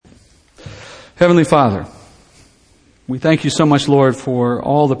Heavenly Father, we thank you so much, Lord, for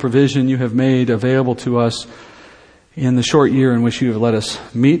all the provision you have made available to us in the short year in which you have let us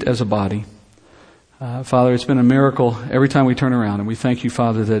meet as a body. Father, it's been a miracle every time we turn around, and we thank you,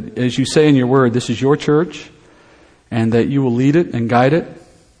 Father, that as you say in your word, this is your church, and that you will lead it and guide it,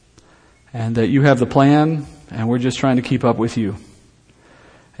 and that you have the plan, and we're just trying to keep up with you.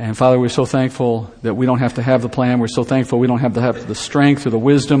 And Father, we're so thankful that we don't have to have the plan. We're so thankful we don't have to have the strength or the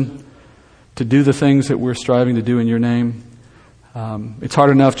wisdom to do the things that we're striving to do in your name. It's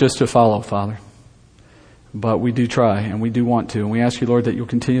hard enough just to follow, Father. But we do try, and we do want to. And we ask you, Lord, that you'll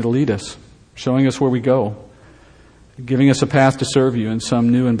continue to lead us, showing us where we go, giving us a path to serve you in some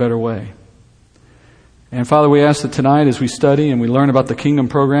new and better way. And Father, we ask that tonight as we study and we learn about the Kingdom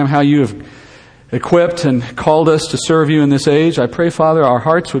program, how you have equipped and called us to serve you in this age, I pray, Father, our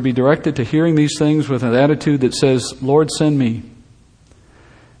hearts would be directed to hearing these things with an attitude that says, Lord, send me,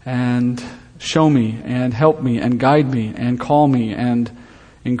 and show me, and help me, and guide me, and call me, and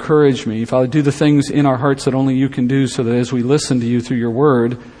encourage me. Father, do the things in our hearts that only you can do, so that as we listen to you through your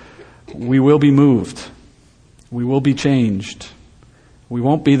word, we will be moved. We will be changed. We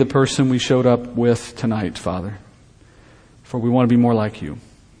won't be the person we showed up with tonight, Father, for we want to be more like you.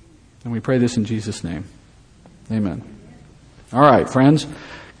 And we pray this in Jesus' name. Amen. All right, friends.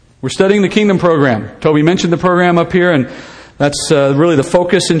 We're studying the Kingdom program. Toby mentioned the program up here, and that's really the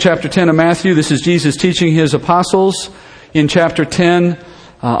focus in chapter 10 of Matthew. This is Jesus teaching his apostles in chapter 10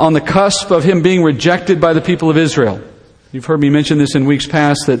 on the cusp of him being rejected by the people of Israel. You've heard me mention this in weeks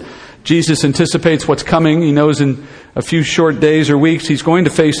past, that Jesus anticipates what's coming. He knows in a few short days or weeks he's going to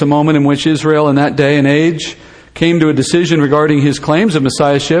face a moment in which Israel in that day and age came to a decision regarding his claims of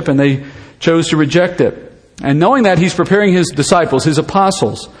messiahship, and they chose to reject it. And knowing that, he's preparing his disciples, his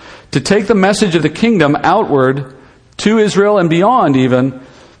apostles, to take the message of the kingdom outward to Israel and beyond even,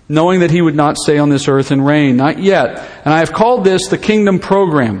 knowing that he would not stay on this earth and reign. Not yet. And I have called this the Kingdom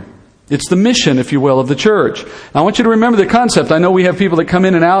program. It's the mission, if you will, of the church. Now, I want you to remember the concept. I know we have people that come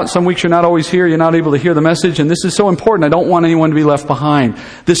in and out. Some weeks you're not always here. You're not able to hear the message. And this is so important. I don't want anyone to be left behind.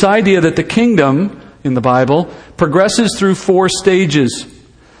 This idea that the kingdom in the Bible progresses through 4 stages,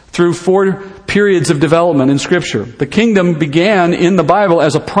 through 4 periods of development in Scripture. The kingdom began in the Bible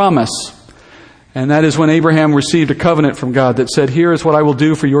as a promise. And that is when Abraham received a covenant from God that said, here is what I will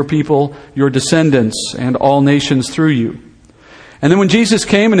do for your people, your descendants, and all nations through you. And then when Jesus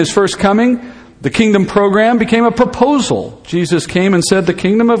came in his first coming, the Kingdom program became a proposal. Jesus came and said, the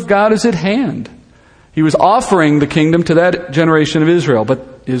kingdom of God is at hand. He was offering the kingdom to that generation of Israel,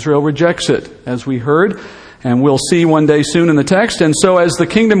 but Israel rejects it, as we heard, and we'll see one day soon in the text. And so as the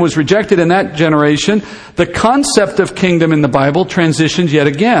kingdom was rejected in that generation, the concept of kingdom in the Bible transitions yet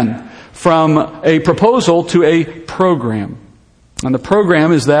again from a proposal to a program. And the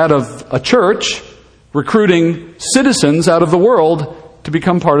program is that of a church recruiting citizens out of the world to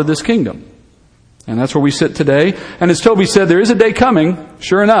become part of this kingdom. And that's where we sit today. And as Toby said, there is a day coming,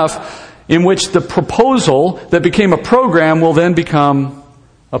 sure enough, in which the proposal that became a program will then become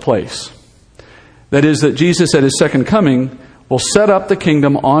a place. That is, that Jesus at his second coming will set up the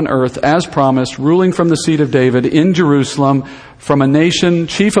kingdom on earth as promised, ruling from the seat of David in Jerusalem, from a nation,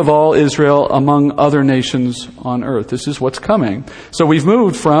 chief of all Israel, among other nations on earth. This is what's coming. So we've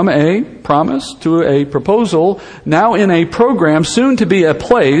moved from a promise to a proposal, now in a program, soon to be a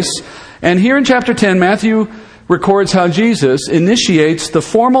place. And here in chapter 10, Matthew records how Jesus initiates the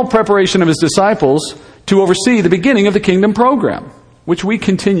formal preparation of his disciples to oversee the beginning of the kingdom program, which we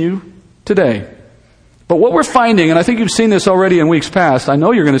continue today. But what we're finding, and I think you've seen this already in weeks past, I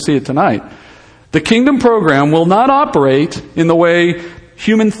know you're going to see it tonight, the kingdom program will not operate in the way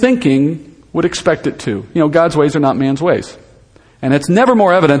human thinking would expect it to. You know, God's ways are not man's ways. And it's never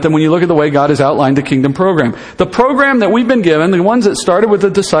more evident than when you look at the way God has outlined the kingdom program. The program that we've been given, the ones that started with the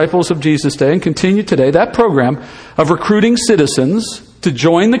disciples of Jesus' day and continue today, that program of recruiting citizens to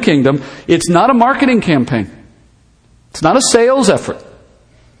join the kingdom, it's not a marketing campaign. It's not a sales effort.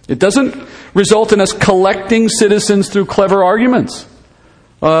 It doesn't result in us collecting citizens through clever arguments.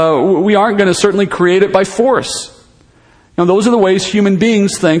 We aren't going to certainly create it by force. Now, those are the ways human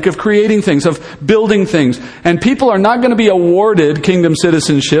beings think of creating things, of building things. And people are not going to be awarded kingdom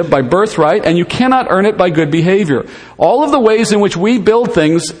citizenship by birthright, and you cannot earn it by good behavior. All of the ways in which we build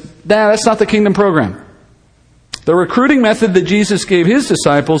things, that's not the kingdom program. The recruiting method that Jesus gave his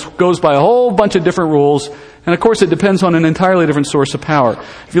disciples goes by a whole bunch of different rules, and of course it depends on an entirely different source of power.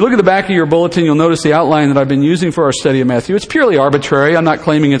 If you look at the back of your bulletin, you'll notice the outline that I've been using for our study of Matthew. It's purely arbitrary. I'm not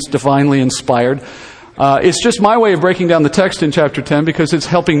claiming it's divinely inspired. It's just my way of breaking down the text in chapter 10 because it's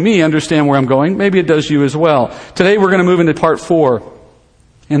helping me understand where I'm going. Maybe it does you as well. Today we're going to move into part 4.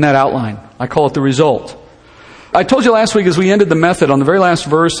 in that outline. I call it the result. I told you last week as we ended the method, on the very last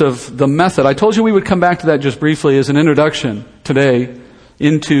verse of the method, I told you we would come back to that just briefly as an introduction today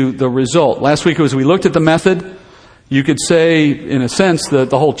into the result. Last week as we looked at the method, you could say, in a sense, that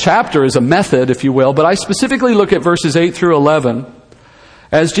the whole chapter is a method, if you will, but I specifically look at verses 8 through 11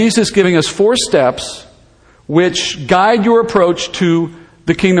 as Jesus giving us 4 steps which guide your approach to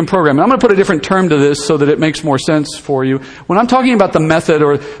the kingdom program. And I'm going to put a different term to this so that it makes more sense for you. When I'm talking about the method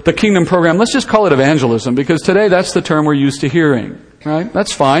or the kingdom program, let's just call it evangelism, because today that's the term we're used to hearing. Right?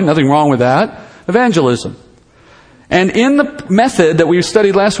 That's fine. Nothing wrong with that. Evangelism. And in the method that we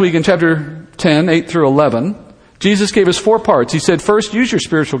studied last week in chapter 10, 8 through 11, Jesus gave us 4 parts. He said, first, use your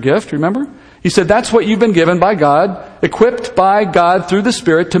spiritual gift, remember? He said, that's what you've been given by God, equipped by God through the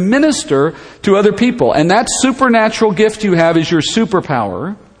Spirit to minister to other people. And that supernatural gift you have is your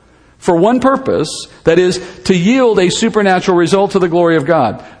superpower for one purpose, that is, to yield a supernatural result to the glory of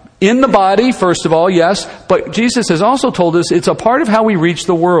God. In the body, first of all, yes, but Jesus has also told us it's a part of how we reach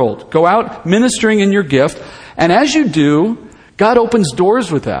the world. Go out ministering in your gift, and as you do, God opens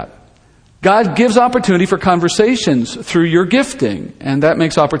doors with that. God gives opportunity for conversations through your gifting, and that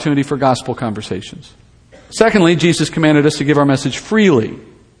makes opportunity for gospel conversations. Secondly, Jesus commanded us to give our message freely,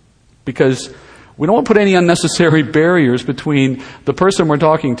 because we don't want to put any unnecessary barriers between the person we're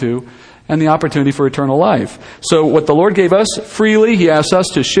talking to and the opportunity for eternal life. So what the Lord gave us freely, He asks us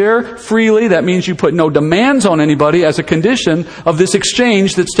to share freely. That means you put no demands on anybody as a condition of this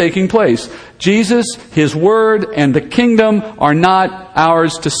exchange that's taking place. Jesus, His Word, and the kingdom are not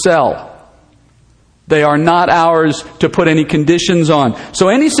ours to sell. They are not ours to put any conditions on. So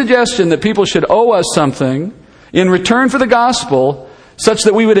any suggestion that people should owe us something in return for the gospel, such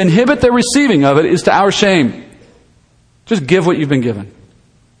that we would inhibit their receiving of it, is to our shame. Just give what you've been given.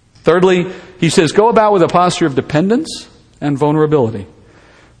 Thirdly, He says, go about with a posture of dependence and vulnerability,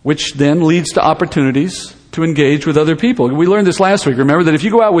 which then leads to opportunities to engage with other people. We learned this last week. Remember that if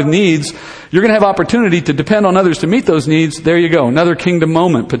you go out with needs, you're going to have opportunity to depend on others to meet those needs. There you go. Another kingdom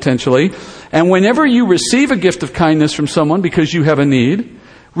moment, potentially. And whenever you receive a gift of kindness from someone because you have a need,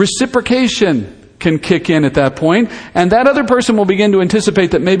 reciprocation can kick in at that point. And that other person will begin to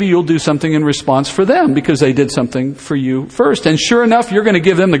anticipate that maybe you'll do something in response for them because they did something for you first. And sure enough, you're going to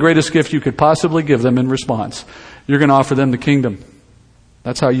give them the greatest gift you could possibly give them in response. You're going to offer them the kingdom.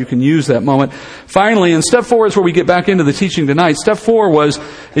 That's how you can use that moment. Finally, and step 4 is where we get back into the teaching tonight. Step 4 was,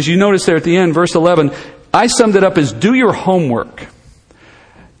 as you notice there at the end, verse 11, I summed it up as do your homework.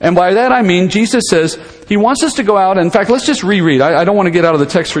 And by that I mean, Jesus says, He wants us to go out. In fact, let's just reread. I don't want to get out of the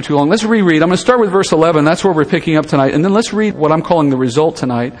text for too long. Let's reread. I'm going to start with verse 11. That's where we're picking up tonight. And then let's read what I'm calling the result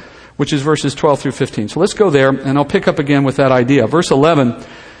tonight, which is verses 12 through 15. So let's go there, and I'll pick up again with that idea. Verse 11,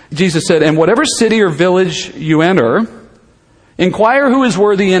 Jesus said, and whatever city or village you enter, inquire who is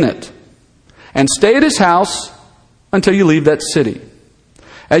worthy in it, and stay at his house until you leave that city.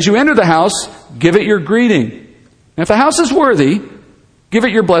 As you enter the house, give it your greeting. And if the house is worthy, give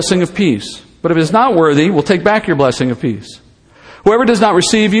it your blessing of peace. But if it is not worthy, we'll take back your blessing of peace. Whoever does not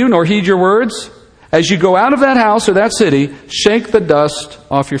receive you nor heed your words, as you go out of that house or that city, shake the dust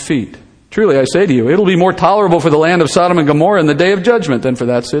off your feet. Truly, I say to you, it'll be more tolerable for the land of Sodom and Gomorrah in the day of judgment than for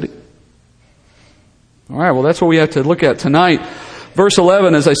that city. All right, well, that's what we have to look at tonight. Verse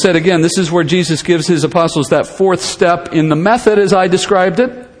 11, as I said again, this is where Jesus gives His apostles that 4th step in the method as I described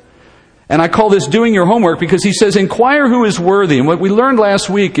it. And I call this doing your homework because He says, inquire who is worthy. And what we learned last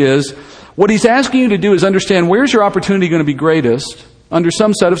week is, what He's asking you to do is understand where's your opportunity going to be greatest under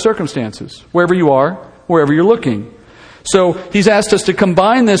some set of circumstances, wherever you are, wherever you're looking. So He's asked us to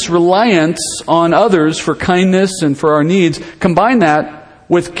combine this reliance on others for kindness and for our needs, combine that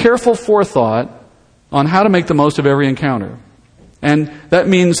with careful forethought on how to make the most of every encounter. And that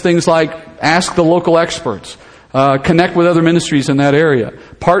means things like ask the local experts, connect with other ministries in that area,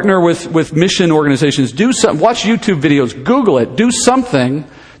 partner with mission organizations, watch YouTube videos, Google it, do something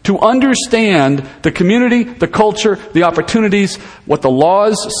to understand the community, the culture, the opportunities, what the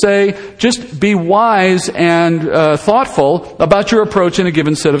laws say. Just be wise and thoughtful about your approach in a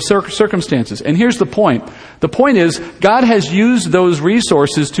given set of circumstances. And here's the point. The point is, God has used those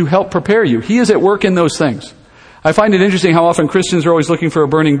resources to help prepare you. He is at work in those things. I find it interesting how often Christians are always looking for a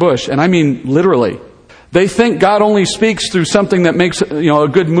burning bush, and I mean literally. They think God only speaks through something that makes a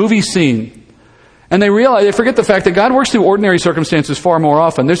good movie scene. And they forget the fact that God works through ordinary circumstances far more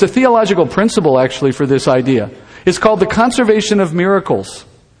often. There's a theological principle actually for this idea. It's called the conservation of miracles.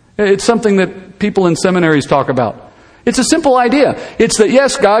 It's something that people in seminaries talk about. It's a simple idea. It's that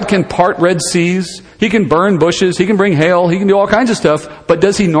yes, God can part Red Seas, He can burn bushes, He can bring hail, He can do all kinds of stuff, but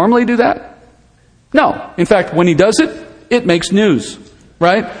does He normally do that? No. In fact, when He does it, it makes news.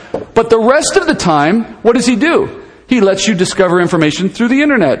 right? But the rest of the time, what does he do? He lets you discover information through the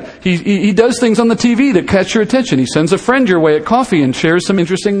internet. He does things on the TV that catch your attention. He sends a friend your way at coffee and shares some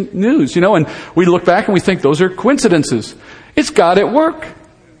interesting news, and we look back and we think those are coincidences. It's God at work,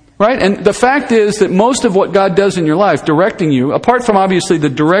 right? And the fact is that most of what God does in your life, directing you, apart from obviously the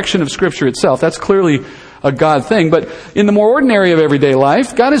direction of Scripture itself, that's clearly a God thing, but in the more ordinary of everyday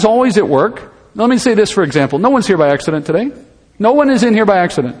life, God is always at work. Let me say this, for example. No one's here by accident today. No one is in here by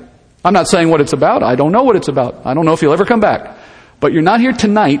accident. I'm not saying what it's about. I don't know what it's about. I don't know if you'll ever come back. But you're not here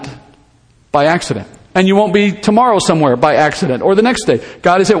tonight by accident. And you won't be tomorrow somewhere by accident or the next day.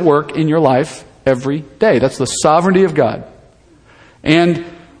 God is at work in your life every day. That's the sovereignty of God. And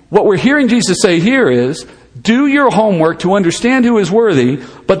what we're hearing Jesus say here is, do your homework to understand who is worthy,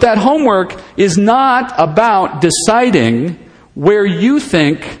 but that homework is not about deciding where you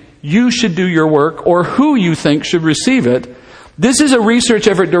think you should do your work or who you think should receive it. This is a research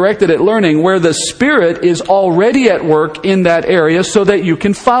effort directed at learning where the Spirit is already at work in that area so that you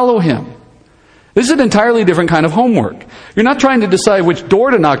can follow Him. This is an entirely different kind of homework. You're not trying to decide which door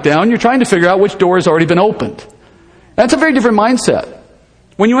to knock down. You're trying to figure out which door has already been opened. That's a very different mindset.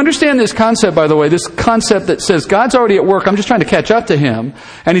 When you understand this concept, by the way, this concept that says God's already at work, I'm just trying to catch up to Him,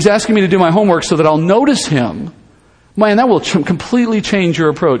 and He's asking me to do my homework so that I'll notice Him, man, that will completely change your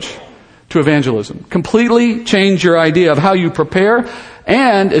approach to evangelism. Completely change your idea of how you prepare,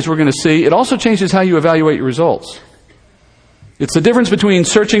 and as we're going to see, it also changes how you evaluate your results. It's the difference between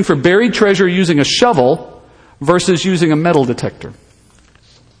searching for buried treasure using a shovel versus using a metal detector.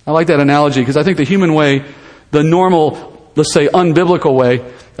 I like that analogy because I think the human way, the normal, let's say unbiblical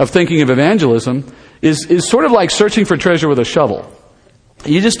way of thinking of evangelism is sort of like searching for treasure with a shovel.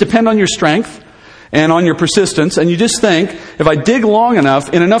 You just depend on your strength and on your persistence, and you just think, if I dig long enough,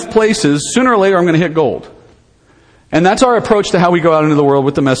 in enough places, sooner or later I'm going to hit gold. And that's our approach to how we go out into the world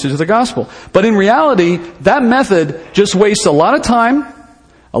with the message of the gospel. But in reality, that method just wastes a lot of time,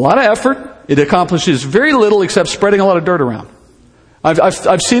 a lot of effort. It accomplishes very little except spreading a lot of dirt around.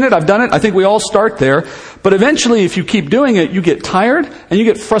 I've seen it, I've done it, I think we all start there. But eventually, if you keep doing it, you get tired and you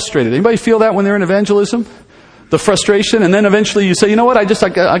get frustrated. Anybody feel that when they're in evangelism? The frustration, and then eventually you say, you know what, I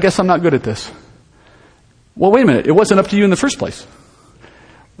guess I'm not good at this. Well, wait a minute. It wasn't up to you in the first place.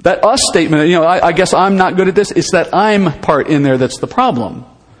 That us statement, I guess I'm not good at this, it's that I'm part in there that's the problem.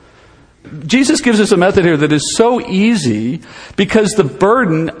 Jesus gives us a method here that is so easy because the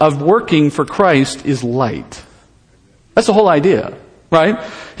burden of working for Christ is light. That's the whole idea, right?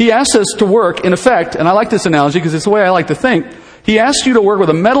 He asks us to work, in effect, and I like this analogy because it's the way I like to think. He asks you to work with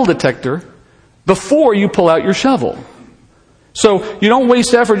a metal detector before you pull out your shovel. So you don't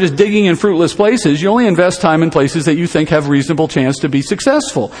waste effort just digging in fruitless places. You only invest time in places that you think have reasonable chance to be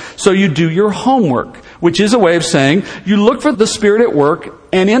successful. So you do your homework, which is a way of saying you look for the Spirit at work,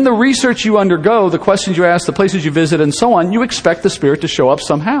 and in the research you undergo, the questions you ask, the places you visit, and so on, you expect the Spirit to show up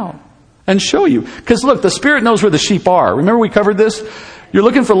somehow and show you. Because look, the Spirit knows where the sheep are. Remember we covered this? You're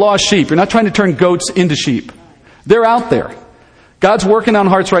looking for lost sheep. You're not trying to turn goats into sheep. They're out there. God's working on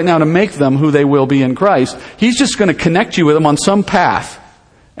hearts right now to make them who they will be in Christ. He's just going to connect you with them on some path.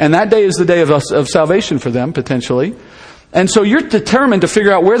 And that day is the day of salvation for them, potentially. And so you're determined to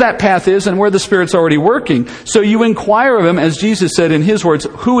figure out where that path is and where the Spirit's already working. So you inquire of Him, as Jesus said in His words,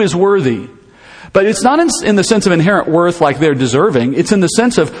 who is worthy? But it's not in the sense of inherent worth like they're deserving. It's in the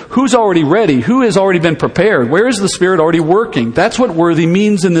sense of who's already ready, who has already been prepared, where is the Spirit already working? That's what worthy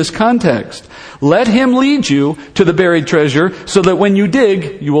means in this context. Let Him lead you to the buried treasure so that when you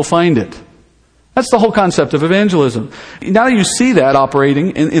dig, you will find it. That's the whole concept of evangelism. Now that you see that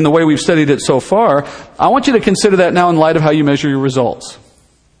operating in the way we've studied it so far, I want you to consider that now in light of how you measure your results.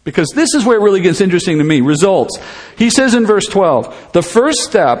 Because this is where it really gets interesting to me. Results. He says in verse 12, the first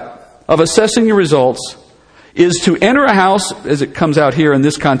step of assessing your results is to enter a house, as it comes out here in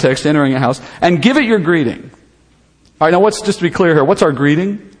this context, entering a house, and give it your greeting. All right, now just to be clear here, what's our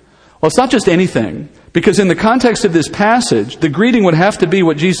greeting? Well, it's not just anything, because in the context of this passage, the greeting would have to be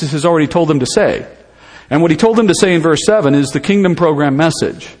what Jesus has already told them to say. And what He told them to say in verse 7 is the kingdom program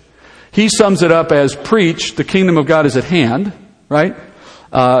message. He sums it up as preach, the kingdom of God is at hand, right?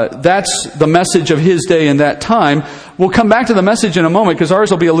 That's the message of His day in that time. We'll come back to the message in a moment because ours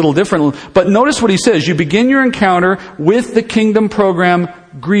will be a little different. But notice what He says. You begin your encounter with the kingdom program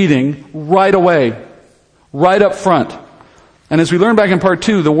greeting right away, right up front. And as we learn back in part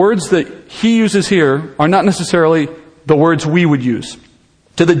 2, the words that He uses here are not necessarily the words we would use.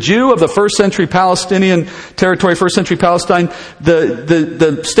 To the Jew of the first century Palestinian territory, first century Palestine,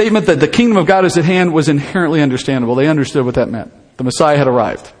 the statement that the kingdom of God is at hand was inherently understandable. They understood what that meant. The Messiah had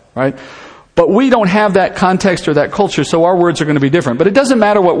arrived, right? But we don't have that context or that culture, so our words are going to be different. But it doesn't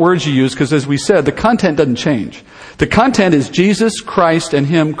matter what words you use, because as we said, the content doesn't change. The content is Jesus Christ and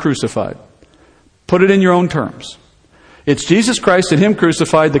Him crucified. Put it in your own terms. It's Jesus Christ and Him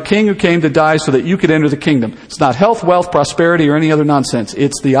crucified, the King who came to die so that you could enter the kingdom. It's not health, wealth, prosperity, or any other nonsense.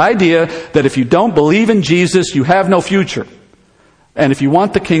 It's the idea that if you don't believe in Jesus, you have no future. And if you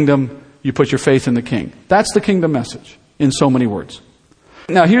want the kingdom, you put your faith in the King. That's the kingdom message, in so many words.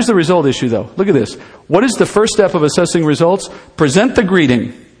 Now, here's the result issue, though. Look at this. What is the first step of assessing results? Present the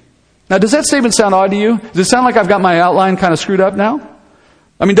greeting. Now, does that statement sound odd to you? Does it sound like I've got my outline kind of screwed up now?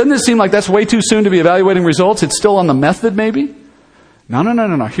 I mean, doesn't it seem like that's way too soon to be evaluating results? It's still on the method, maybe?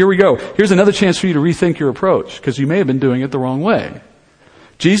 No. Here we go. Here's another chance for you to rethink your approach, because you may have been doing it the wrong way.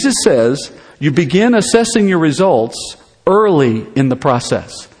 Jesus says you begin assessing your results early in the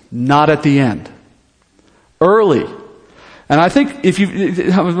process, not at the end. Early. And I think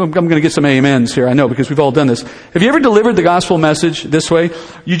I'm going to get some amens here, I know, because we've all done this. Have you ever delivered the gospel message this way?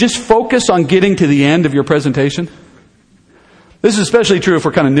 You just focus on getting to the end of your presentation. This is especially true if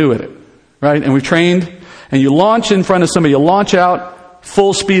we're kind of new at it, right? And we've trained, and you launch in front of somebody, you launch out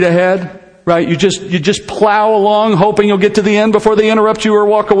full speed ahead, right? You just plow along, hoping you'll get to the end before they interrupt you or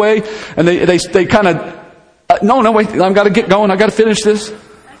walk away. And they kind of, no, wait, I've got to get going. I've got to finish this.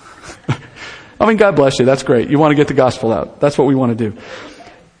 I mean, God bless you. That's great. You want to get the gospel out. That's what we want to do.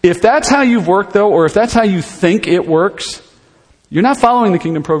 If that's how you've worked, though, or if that's how you think it works, you're not following the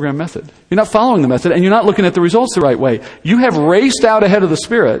Kingdom Program method. You're not following the method, and you're not looking at the results the right way. You have raced out ahead of the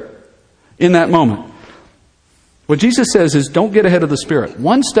Spirit in that moment. What Jesus says is, don't get ahead of the Spirit.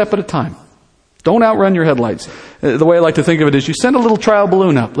 One step at a time. Don't outrun your headlights. The way I like to think of it is, you send a little trial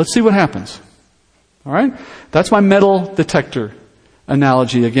balloon up. Let's see what happens. All right? That's my metal detector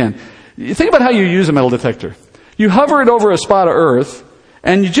analogy again. You think about how you use a metal detector. You hover it over a spot of earth,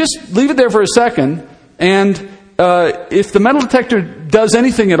 and you just leave it there for a second, and if the metal detector does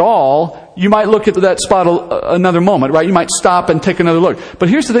anything at all, you might look at that spot another moment, right? You might stop and take another look. But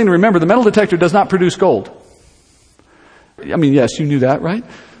here's the thing to remember. The metal detector does not produce gold. I mean, yes, you knew that, right?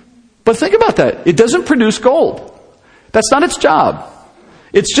 But think about that. It doesn't produce gold. That's not its job.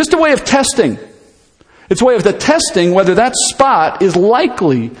 It's just a way of testing. It's a way of the testing whether that spot is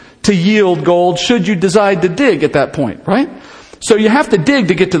likely to yield gold should you decide to dig at that point, right? So you have to dig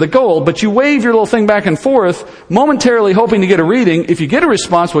to get to the gold, but you wave your little thing back and forth, momentarily hoping to get a reading. If you get a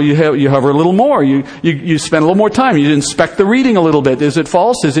response, well, you hover a little more. You spend a little more time. You inspect the reading a little bit. Is it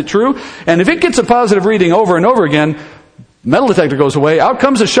false? Is it true? And if it gets a positive reading over and over again, metal detector goes away. Out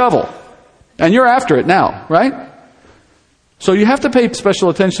comes a shovel. And you're after it now, right? So you have to pay special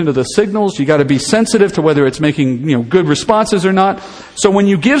attention to the signals. You got to be sensitive to whether it's making, good responses or not. So when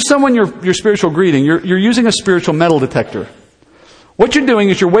you give someone your spiritual greeting, you're using a spiritual metal detector. What you're doing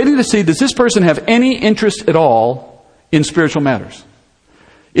is you're waiting to see, does this person have any interest at all in spiritual matters?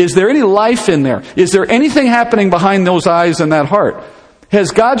 Is there any life in there? Is there anything happening behind those eyes and that heart?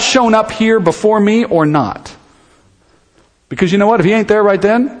 Has God shown up here before me or not? Because you know what? If He ain't there right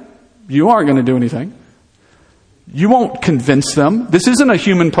then, you aren't going to do anything. You won't convince them. This isn't a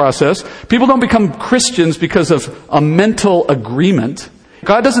human process. People don't become Christians because of a mental agreement.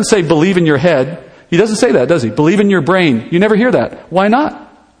 God doesn't say, believe in your head. He doesn't say that, does He? Believe in your brain. You never hear that. Why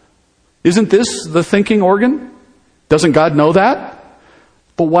not? Isn't this the thinking organ? Doesn't God know that?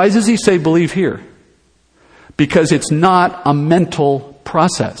 But why does He say believe here? Because it's not a mental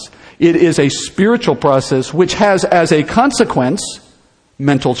process. It is a spiritual process which has as a consequence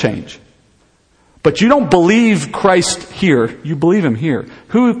mental change. But you don't believe Christ here. You believe Him here.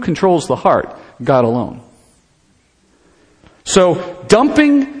 Who controls the heart? God alone. So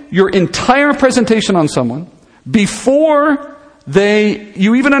dumping your entire presentation on someone before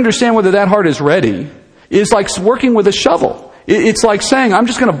you even understand whether that heart is ready is like working with a shovel. It's like saying, I'm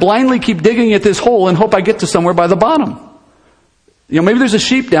just going to blindly keep digging at this hole and hope I get to somewhere by the bottom. Maybe there's a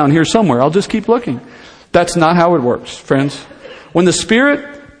sheep down here somewhere. I'll just keep looking. That's not how it works, friends. When the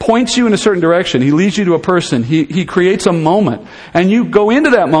Spirit points you in a certain direction, He leads you to a person, He creates a moment, and you go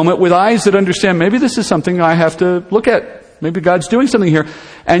into that moment with eyes that understand, maybe this is something I have to look at. Maybe God's doing something here.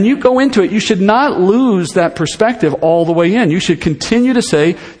 And you go into it. You should not lose that perspective all the way in. You should continue to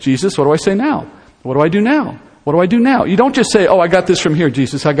say, Jesus, what do I say now? What do I do now? What do I do now? You don't just say, I got this from here,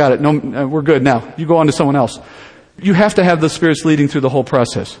 Jesus. I got it. No, we're good now. You go on to someone else. You have to have the Spirit's leading through the whole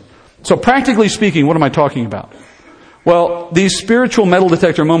process. So practically speaking, what am I talking about? Well, these spiritual metal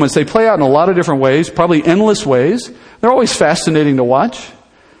detector moments, they play out in a lot of different ways, probably endless ways. They're always fascinating to watch.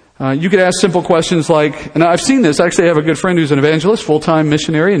 You could ask simple questions like, and I've seen this, actually I have a good friend who's an evangelist, full-time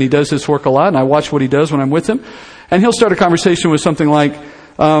missionary, and he does this work a lot, and I watch what he does when I'm with him. And he'll start a conversation with something like,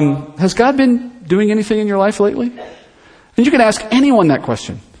 Has God been doing anything in your life lately? And you can ask anyone that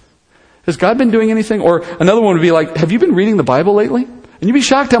question. Has God been doing anything? Or another one would be like, have you been reading the Bible lately? And you'd be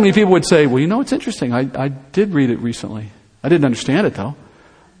shocked how many people would say, well, it's interesting. I did read it recently. I didn't understand it, though.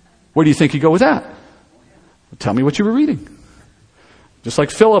 Where do you think you go with that? Well, tell me what you were reading. Just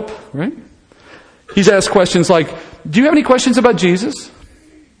like Philip, right? He's asked questions like, do you have any questions about Jesus?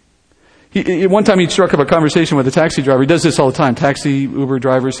 One time he struck up a conversation with a taxi driver. He does this all the time. Taxi, Uber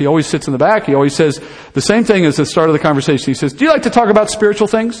drivers. He always sits in the back. He always says the same thing as the start of the conversation. He says, do you like to talk about spiritual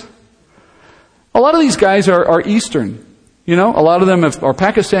things? A lot of these guys are Eastern. A lot of them are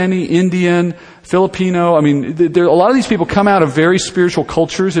Pakistani, Indian, Filipino. I mean, a lot of these people come out of very spiritual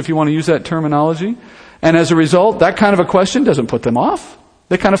cultures, if you want to use that terminology. And as a result, that kind of a question doesn't put them off.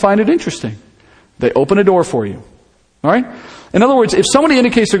 They kind of find it interesting. They open a door for you. All right? In other words, if somebody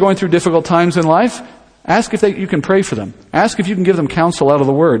indicates they're going through difficult times in life, ask if you can pray for them. Ask if you can give them counsel out of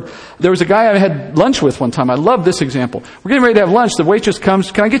the Word. There was a guy I had lunch with one time. I love this example. We're getting ready to have lunch. The waitress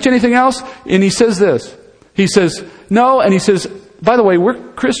comes, can I get you anything else? And he says this. He says, no. And he says, by the way,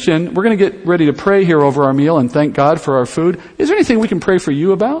 we're Christian. We're going to get ready to pray here over our meal and thank God for our food. Is there anything we can pray for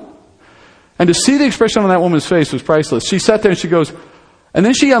you about? And to see the expression on that woman's face was priceless. She sat there and she goes, and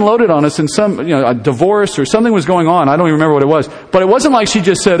then she unloaded on us in a divorce or something was going on. I don't even remember what it was. But it wasn't like she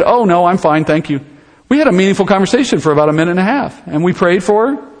just said, oh, no, I'm fine, thank you. We had a meaningful conversation for about a minute and a half. And we prayed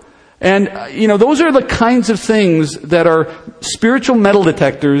for her. And, those are the kinds of things that are spiritual metal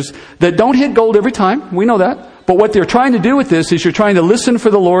detectors that don't hit gold every time. We know that. But what they're trying to do with this is you're trying to listen for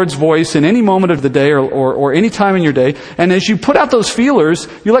the Lord's voice in any moment of the day or any time in your day. And as you put out those feelers,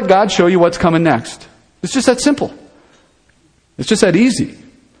 you let God show you what's coming next. It's just that simple. It's just that easy.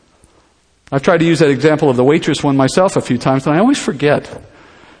 I've tried to use that example of the waitress one myself a few times, and I always forget.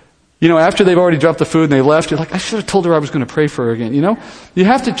 After they've already dropped the food and they left, you're like, I should have told her I was going to pray for her again. You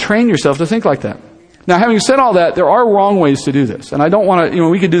have to train yourself to think like that. Now, having said all that, there are wrong ways to do this. And I don't want to,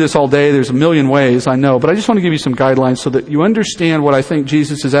 we could do this all day. There's a million ways, I know. But I just want to give you some guidelines so that you understand what I think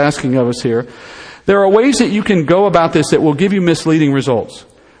Jesus is asking of us here. There are ways that you can go about this that will give you misleading results,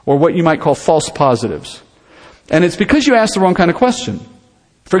 or what you might call false positives. And it's because you asked the wrong kind of question.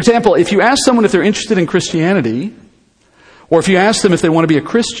 For example, if you ask someone if they're interested in Christianity, or if you ask them if they want to be a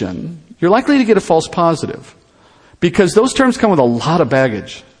Christian, you're likely to get a false positive. Because those terms come with a lot of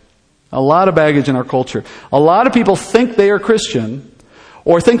baggage. A lot of baggage in our culture. A lot of people think they are Christian,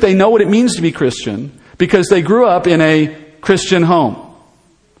 or think they know what it means to be Christian, because they grew up in a Christian home.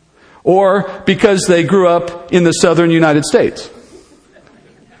 Or because they grew up in the southern United States.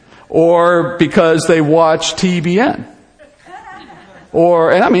 Or because they watch TBN.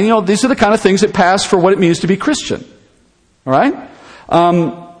 These are the kind of things that pass for what it means to be Christian. All right?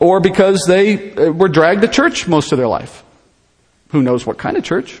 Or because they were dragged to church most of their life. Who knows what kind of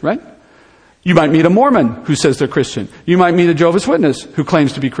church, right? You might meet a Mormon who says they're Christian. You might meet a Jehovah's Witness who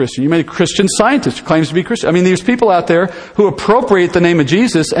claims to be Christian. You meet a Christian Scientist who claims to be Christian. There's people out there who appropriate the name of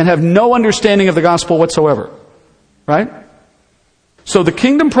Jesus and have no understanding of the gospel whatsoever. Right? So the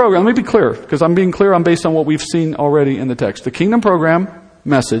kingdom program, let me be clear, because I'm being clear based on what we've seen already in the text. The kingdom program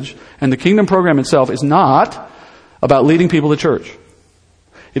message and the kingdom program itself is not about leading people to church.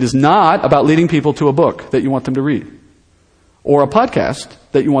 It is not about leading people to a book that you want them to read, or a podcast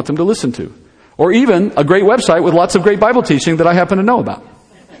that you want them to listen to, or even a great website with lots of great Bible teaching that I happen to know about.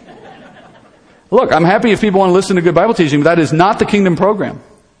 Look, I'm happy if people want to listen to good Bible teaching, but that is not the kingdom program.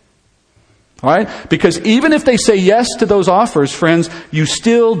 All right? Because even if they say yes to those offers, friends, you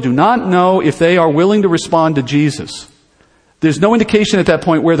still do not know if they are willing to respond to Jesus. There's no indication at that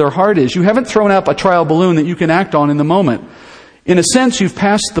point where their heart is. You haven't thrown up a trial balloon that you can act on in the moment. In a sense, you've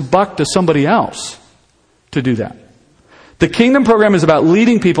passed the buck to somebody else to do that. The kingdom program is about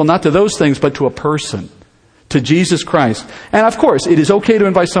leading people not to those things, but to a person, to Jesus Christ. And of course, it is okay to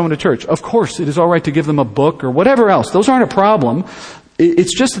invite someone to church. Of course, it is all right to give them a book or whatever else. Those aren't a problem.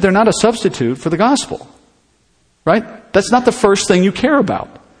 It's just that they're not a substitute for the gospel. Right? That's not the first thing you care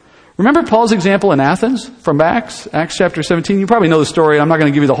about. Remember Paul's example in Athens from Acts chapter 17? You probably know the story. I'm not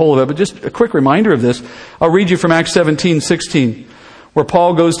going to give you the whole of it, but just a quick reminder of this. I'll read you from Acts 17:16, where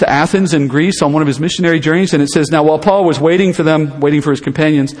Paul goes to Athens in Greece on one of his missionary journeys. And it says, now while Paul was waiting for his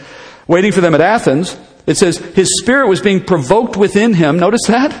companions, waiting for them at Athens, it says, his spirit was being provoked within him. Notice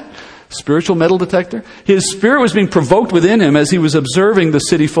that? Spiritual metal detector. His spirit was being provoked within him as he was observing the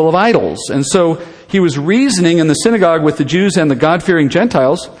city full of idols. And so he was reasoning in the synagogue with the Jews and the God-fearing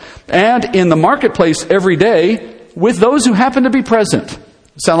Gentiles, and in the marketplace every day with those who happened to be present.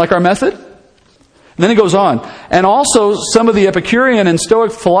 Sound like our method? And then he goes on. And also some of the Epicurean and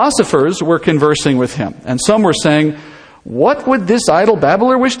Stoic philosophers were conversing with him. And some were saying, What would this idle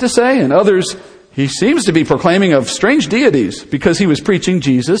babbler wish to say? And others, he seems to be proclaiming of strange deities because he was preaching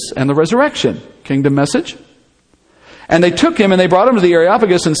Jesus and the resurrection. Kingdom message. And they took him and they brought him to the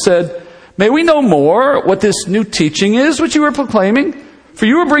Areopagus and said, may we know more what this new teaching is which you are proclaiming? For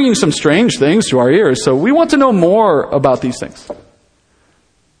you are bringing some strange things to our ears, so we want to know more about these things.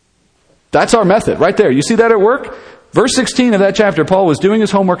 That's our method right there. You see that at work? Verse 16 of that chapter, Paul was doing his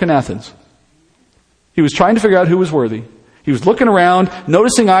homework in Athens. He was trying to figure out who was worthy. He was looking around,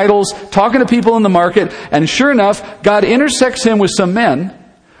 noticing idols, talking to people in the market, and sure enough, God intersects him with some men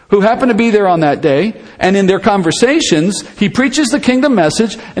who happen to be there on that day, and in their conversations, he preaches the kingdom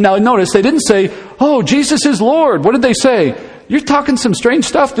message. And now notice, they didn't say, oh, Jesus is Lord. What did they say? You're talking some strange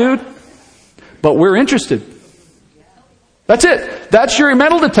stuff, dude. But we're interested. That's it. That's your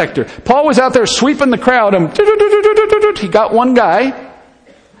metal detector. Paul was out there sweeping the crowd, and he got one guy.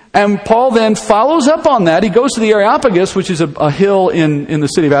 And Paul then follows up on that. He goes to the Areopagus, which is a hill in the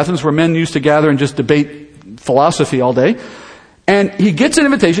city of Athens where men used to gather and just debate philosophy all day. And he gets an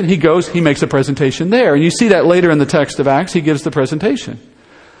invitation. He goes, he makes a presentation there. And you see that later in the text of Acts. He gives the presentation.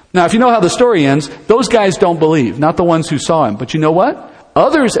 Now, if you know how the story ends, those guys don't believe, not the ones who saw him. But you know what?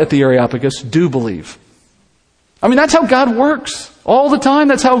 Others at the Areopagus do believe. I mean, that's how God works. All the time,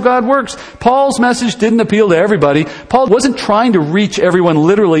 that's how God works. Paul's message didn't appeal to everybody. Paul wasn't trying to reach everyone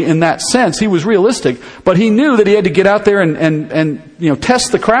literally in that sense. He was realistic. But he knew that he had to get out there and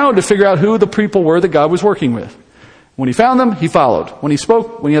test the crowd to figure out who the people were that God was working with. When he found them, he followed. When he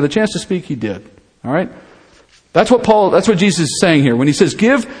spoke, when he had the chance to speak, he did. All right? That's what Jesus is saying here. When he says,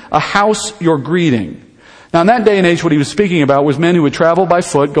 give a house your greeting. Now, in that day and age, what he was speaking about was men who would travel by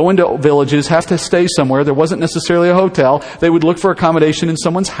foot, go into villages, have to stay somewhere. There wasn't necessarily a hotel. They would look for accommodation in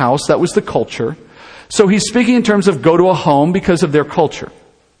someone's house. That was the culture. So he's speaking in terms of go to a home because of their culture.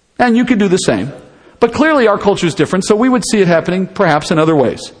 And you could do the same. But clearly our culture is different, so we would see it happening perhaps in other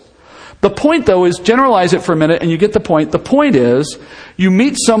ways. The point, though, is generalize it for a minute and you get the point. The point is, you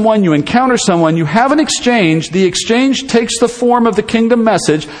meet someone, you encounter someone, you have an exchange. The exchange takes the form of the kingdom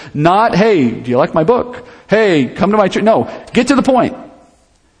message, not, hey, do you like my book? Hey, come to my church. No, get to the point.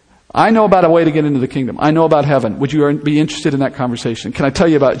 I know about a way to get into the kingdom. I know about heaven. Would you be interested in that conversation? Can I tell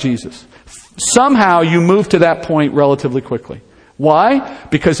you about Jesus? Somehow you move to that point relatively quickly. Why?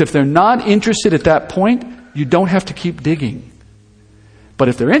 Because if they're not interested at that point, you don't have to keep digging. But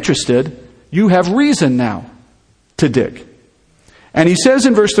if they're interested, you have reason now to dig. And he says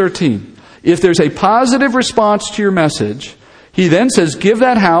in verse 13, if there's a positive response to your message, he then says, give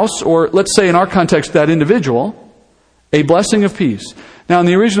that house, or let's say in our context, that individual, a blessing of peace. Now in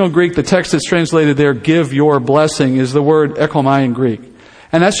the original Greek, the text that's translated there, give your blessing, is the word ekomai in Greek.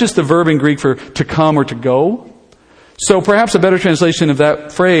 And that's just the verb in Greek for to come or to go. So perhaps a better translation of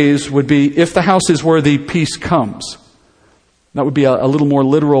that phrase would be, if the house is worthy, peace comes. That would be a little more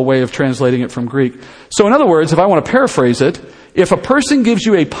literal way of translating it from Greek. So in other words, if I want to paraphrase it, if a person gives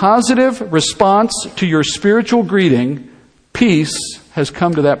you a positive response to your spiritual greeting, peace has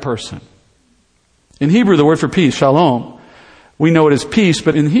come to that person. In Hebrew, the word for peace, shalom, we know it as peace,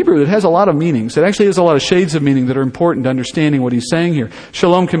 but in Hebrew it has a lot of meanings. It actually has a lot of shades of meaning that are important to understanding what he's saying here.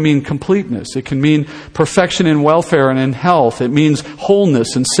 Shalom can mean completeness. It can mean perfection in welfare and in health. It means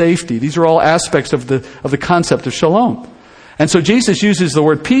wholeness and safety. These are all aspects of the concept of shalom. And so Jesus uses the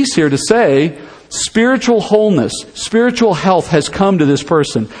word peace here to say spiritual wholeness, spiritual health has come to this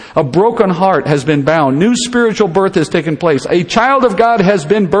person. A broken heart has been bound. New spiritual birth has taken place. A child of God has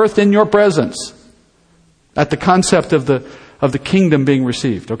been birthed in your presence. At the concept of the kingdom being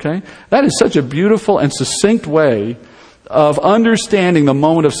received, okay? That is such a beautiful and succinct way of understanding the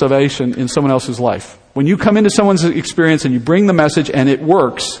moment of salvation in someone else's life. When you come into someone's experience and you bring the message and it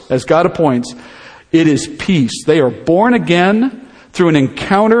works as God appoints, it is peace. They are born again through an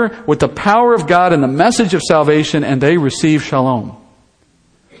encounter with the power of God and the message of salvation, and they receive shalom.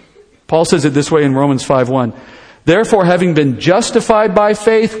 Paul says it this way in Romans 5:1. Therefore, having been justified by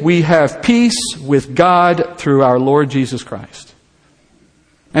faith, we have peace with God through our Lord Jesus Christ.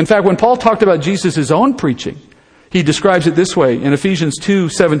 In fact, when Paul talked about Jesus' own preaching, he describes it this way. In Ephesians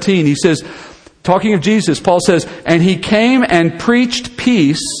 2:17, he says, talking of Jesus, Paul says, and he came and preached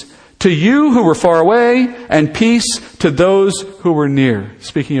peace to you who were far away, and peace to those who were near.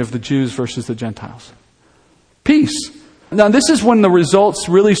 Speaking of the Jews versus the Gentiles. Peace. Now this is when the results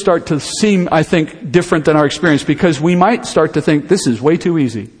really start to seem, I think, different than our experience, because we might start to think this is way too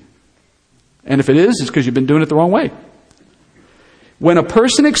easy. And if it is, it's because you've been doing it the wrong way. When a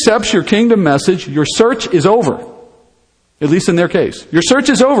person accepts your kingdom message, your search is over. At least in their case. Your search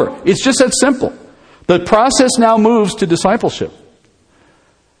is over. It's just that simple. The process now moves to discipleship.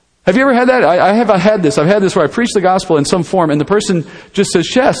 Have you ever had that? I have had this. I've had this where I preach the gospel in some form and the person just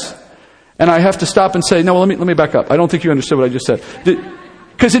says yes. And I have to stop and say, no, well, let me back up. I don't think you understood what I just said.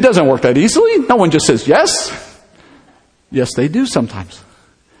 Because it doesn't work that easily. No one just says yes. Yes, they do sometimes.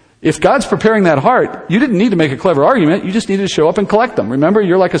 If God's preparing that heart, you didn't need to make a clever argument. You just needed to show up and collect them. Remember,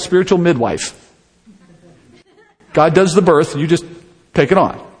 you're like a spiritual midwife. God does the birth. You just take it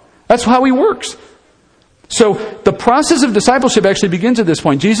on. That's how He works. So the process of discipleship actually begins at this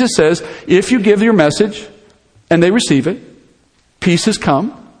point. Jesus says, if you give your message and they receive it, peace has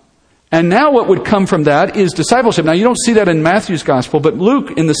come. And now what would come from that is discipleship. Now you don't see that in Matthew's gospel, but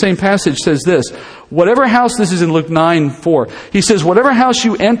Luke in the same passage says this. Whatever house, this is in Luke 9:4. He says, whatever house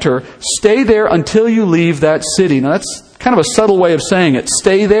you enter, stay there until you leave that city. Now that's kind of a subtle way of saying it.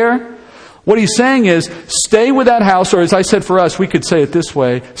 Stay there. What he's saying is, stay with that house, or as I said for us, we could say it this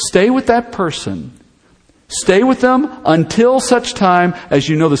way, stay with that person. Stay with them until such time as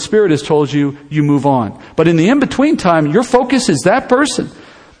you know the Spirit has told you, you move on. But in the in-between time, your focus is that person.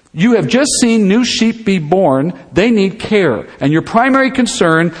 You have just seen new sheep be born. They need care. And your primary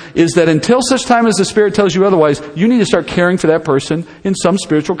concern is that until such time as the Spirit tells you otherwise, you need to start caring for that person in some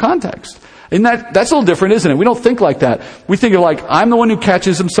spiritual context. And that's a little different, isn't it? We don't think like that. We think of like, I'm the one who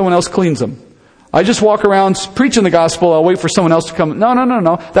catches them, someone else cleans them. I just walk around preaching the gospel, I'll wait for someone else to come.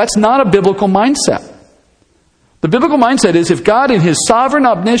 No. That's not a biblical mindset. The biblical mindset is if God in His sovereign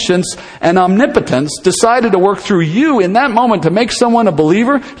omniscience and omnipotence decided to work through you in that moment to make someone a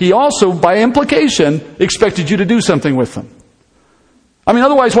believer, He also, by implication, expected you to do something with them. I mean,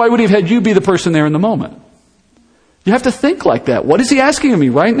 otherwise, why would He have had you be the person there in the moment? You have to think like that. What is He asking of me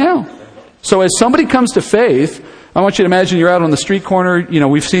right now? So as somebody comes to faith, I want you to imagine you're out on the street corner. You know,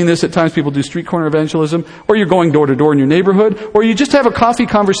 we've seen this at times. People do street corner evangelism. Or you're going door to door in your neighborhood. Or you just have a coffee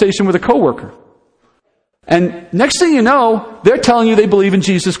conversation with a coworker. And next thing you know, they're telling you they believe in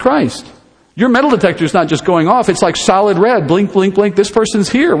Jesus Christ. Your metal detector is not just going off. It's like solid red. Blink, blink, blink. This person's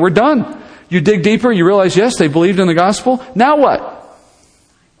here. We're done. You dig deeper. You realize, yes, they believed in the gospel. Now what?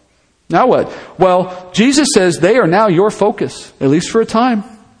 Now what? Well, Jesus says they are now your focus, at least for a time.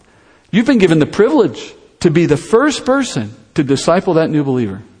 You've been given the privilege to be the first person to disciple that new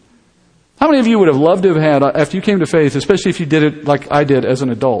believer. How many of you would have loved to have had, after you came to faith, especially if you did it like I did as an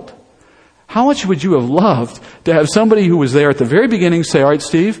adult, how much would you have loved to have somebody who was there at the very beginning say, all right,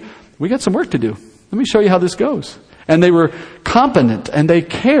 Steve, we got some work to do. Let me show you how this goes. And they were competent and they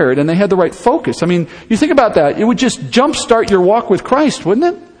cared and they had the right focus. I mean, you think about that. It would just jumpstart your walk with Christ,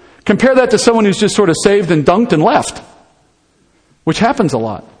 wouldn't it? Compare that to someone who's just sort of saved and dunked and left, which happens a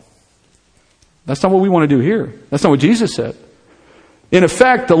lot. That's not what we want to do here. That's not what Jesus said. In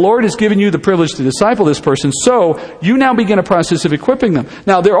effect, the Lord has given you the privilege to disciple this person, so you now begin a process of equipping them.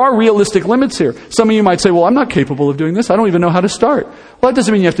 Now, there are realistic limits here. Some of you might say, well, I'm not capable of doing this. I don't even know how to start. Well, that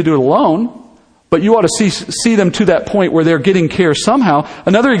doesn't mean you have to do it alone, but you ought to see them to that point where they're getting care somehow.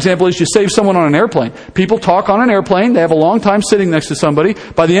 Another example is you save someone on an airplane. People talk on an airplane. They have a long time sitting next to somebody.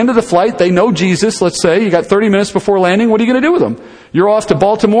 By the end of the flight, they know Jesus, let's say. You got 30 minutes before landing. What are you going to do with them? You're off to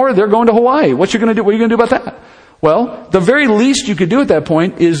Baltimore. They're going to Hawaii. What are you going to do about that? Well, the very least you could do at that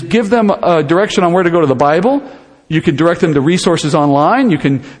point is give them a direction on where to go to the Bible. You could direct them to resources online. You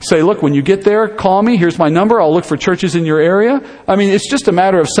can say, look, when you get there, call me. Here's my number. I'll look for churches in your area. I mean, it's just a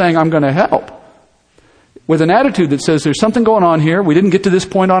matter of saying, I'm going to help. With an attitude that says, there's something going on here. We didn't get to this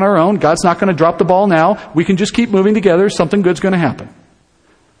point on our own. God's not going to drop the ball now. We can just keep moving together. Something good's going to happen.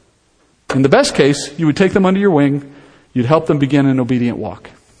 In the best case, you would take them under your wing. You'd help them begin an obedient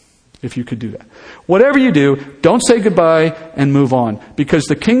walk. If you could do that. Whatever you do, don't say goodbye and move on. Because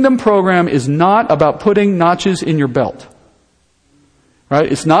the kingdom program is not about putting notches in your belt.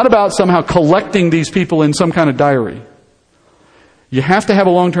 Right? It's not about somehow collecting these people in some kind of diary. You have to have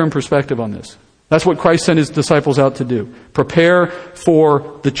a long-term perspective on this. That's what Christ sent His disciples out to do. Prepare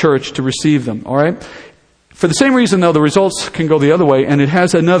for the church to receive them. All right? For the same reason, though, the results can go the other way, and it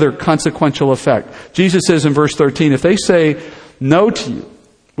has another consequential effect. Jesus says in verse 13, if they say no to you,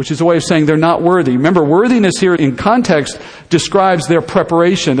 which is a way of saying they're not worthy. Remember, worthiness here in context describes their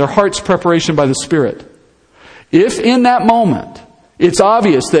preparation, their heart's preparation by the Spirit. If in that moment it's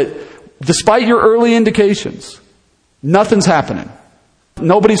obvious that despite your early indications, nothing's happening,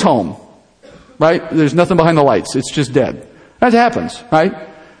 nobody's home, right? There's nothing behind the lights. It's just dead. That happens, right?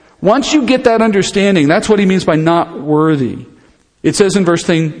 Once you get that understanding, that's what he means by not worthy. It says in verse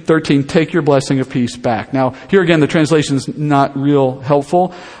 13, take your blessing of peace back. Now, here again, the translation is not real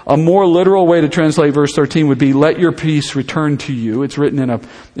helpful. A more literal way to translate verse 13 would be, let your peace return to you. It's written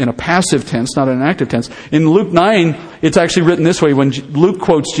in a passive tense, not an active tense. In Luke 9, it's actually written this way. When Luke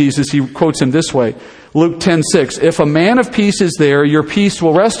quotes Jesus, he quotes him this way. Luke 10:6, if a man of peace is there, your peace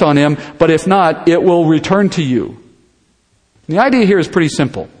will rest on him, but if not, it will return to you. And the idea here is pretty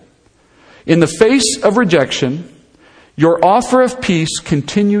simple. In the face of rejection, your offer of peace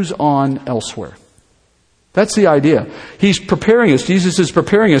continues on elsewhere. That's the idea. He's preparing us. Jesus is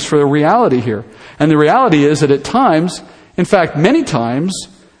preparing us for the reality here. And the reality is that at times, in fact, many times,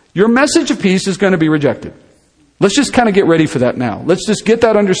 your message of peace is going to be rejected. Let's just kind of get ready for that now. Let's just get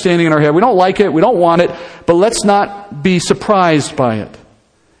that understanding in our head. We don't like it. We don't want it. But let's not be surprised by it.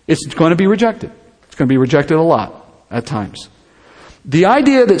 It's going to be rejected. It's going to be rejected a lot at times. The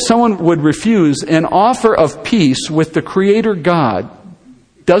idea that someone would refuse an offer of peace with the Creator God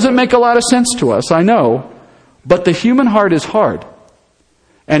doesn't make a lot of sense to us, I know, but the human heart is hard,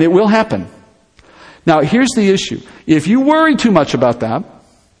 and it will happen. Now, here's the issue. If you worry too much about that,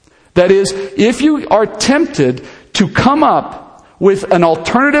 that is, if you are tempted to come up with an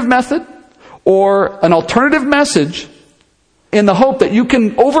alternative method or an alternative message in the hope that you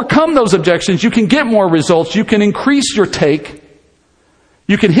can overcome those objections, you can get more results, you can increase your take,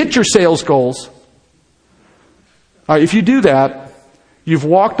 you can hit your sales goals. All right, if you do that, you've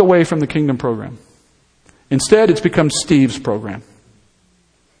walked away from the kingdom program. Instead, it's become Steve's program.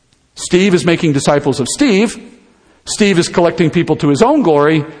 Steve is making disciples of Steve. Steve is collecting people to his own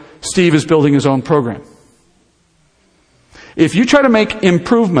glory. Steve is building his own program. If you try to make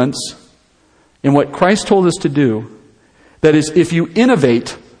improvements in what Christ told us to do, that is, if you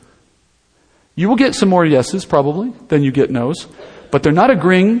innovate, you will get some more yeses probably than you get nos. But they're not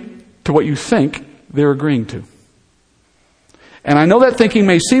agreeing to what you think they're agreeing to. And I know that thinking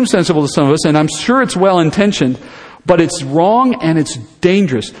may seem sensible to some of us, and I'm sure it's well-intentioned, but it's wrong and it's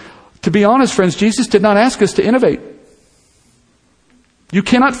dangerous. To be honest, friends, Jesus did not ask us to innovate. You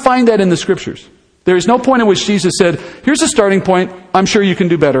cannot find that in the Scriptures. There is no point in which Jesus said, here's a starting point, I'm sure you can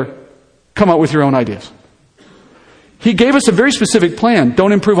do better. Come up with your own ideas. He gave us a very specific plan.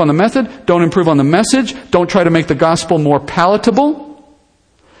 Don't improve on the method. Don't improve on the message. Don't try to make the gospel more palatable.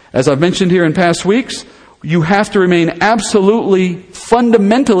 As I've mentioned here in past weeks, you have to remain absolutely,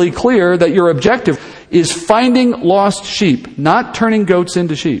 fundamentally clear that your objective is finding lost sheep, not turning goats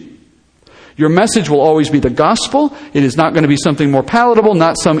into sheep. Your message will always be the gospel. It is not going to be something more palatable,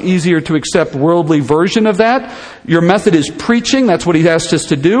 not some easier to accept worldly version of that. Your method is preaching. That's what he asked us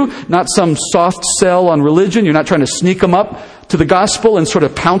to do. Not some soft sell on religion. You're not trying to sneak them up to the gospel and sort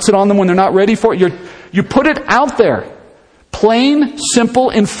of pounce it on them when they're not ready for it. You put it out there. Plain, simple,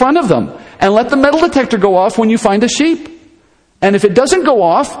 in front of them. And let the metal detector go off when you find a sheep. And if it doesn't go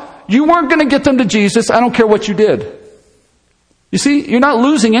off, you weren't going to get them to Jesus. I don't care what you did. You see, you're not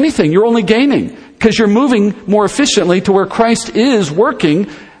losing anything. You're only gaining because you're moving more efficiently to where Christ is working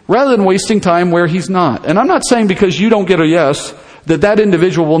rather than wasting time where He's not. And I'm not saying because you don't get a yes that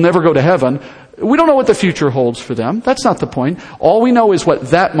individual will never go to heaven. We don't know what the future holds for them. That's not the point. All we know is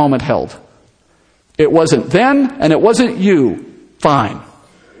what that moment held. It wasn't then and it wasn't you. Fine.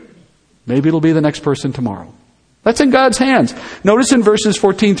 Maybe it'll be the next person tomorrow. That's in God's hands. Notice in verses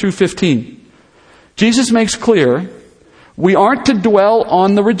 14 through 15, Jesus makes clear we aren't to dwell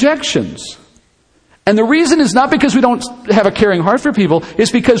on the rejections. And the reason is not because we don't have a caring heart for people.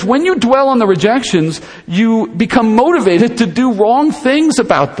 It's because when you dwell on the rejections, you become motivated to do wrong things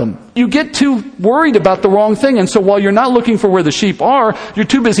about them. You get too worried about the wrong thing. And so while you're not looking for where the sheep are, you're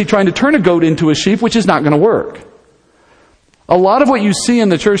too busy trying to turn a goat into a sheep, which is not going to work. A lot of what you see in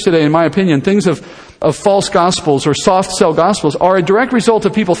the church today, in my opinion, things of false gospels or soft sell gospels are a direct result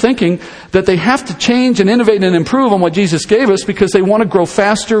of people thinking that they have to change and innovate and improve on what Jesus gave us because they want to grow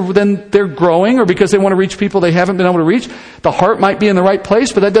faster than they're growing or because they want to reach people they haven't been able to reach. The heart might be in the right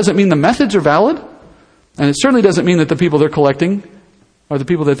place, but that doesn't mean the methods are valid. And it certainly doesn't mean that the people they're collecting are the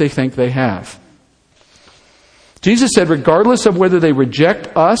people that they think they have. Jesus said, regardless of whether they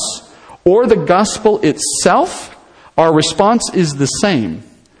reject us or the gospel itself, our response is the same.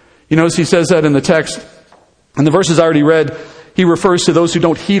 You notice he says that in the text. In the verses I already read, he refers to those who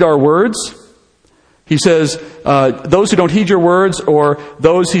don't heed our words. He says, those who don't heed your words, or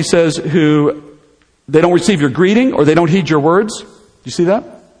those, he says, who they don't receive your greeting, or they don't heed your words. Do you see that?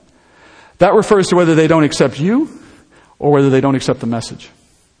 That refers to whether they don't accept you, or whether they don't accept the message.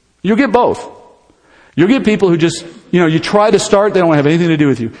 You get both. You'll get people who just, you try to start, they don't have anything to do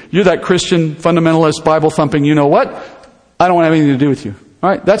with you. You're that Christian, fundamentalist, Bible-thumping, you know what? I don't want to have anything to do with you. All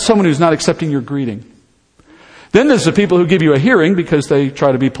right? That's someone who's not accepting your greeting. Then there's the people who give you a hearing because they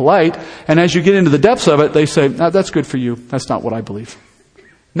try to be polite, and as you get into the depths of it, they say, that's good for you. That's not what I believe.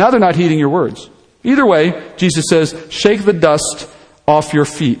 Now they're not heeding your words. Either way, Jesus says, shake the dust off your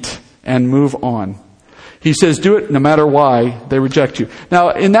feet and move on. He says, do it no matter why they reject you.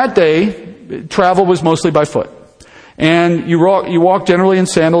 Now, in that day, travel was mostly by foot. And you walk generally in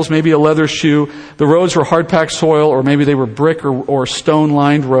sandals, maybe a leather shoe. The roads were hard-packed soil, or maybe they were brick or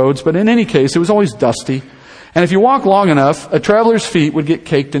stone-lined roads. But in any case, it was always dusty. And if you walk long enough, a traveler's feet would get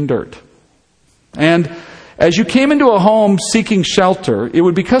caked in dirt. And as you came into a home seeking shelter, it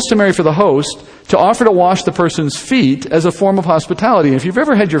would be customary for the host to offer to wash the person's feet as a form of hospitality. And if you've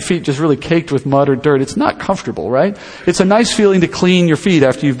ever had your feet just really caked with mud or dirt, it's not comfortable, right? It's a nice feeling to clean your feet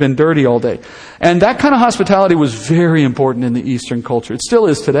after you've been dirty all day. And that kind of hospitality was very important in the Eastern culture. It still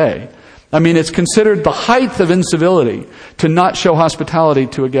is today. I mean, it's considered the height of incivility to not show hospitality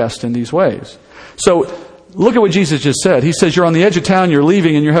to a guest in these ways. So look at what Jesus just said. He says, you're on the edge of town, you're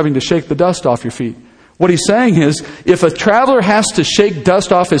leaving, and you're having to shake the dust off your feet. What he's saying is, if a traveler has to shake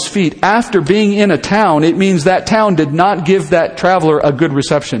dust off his feet after being in a town, it means that town did not give that traveler a good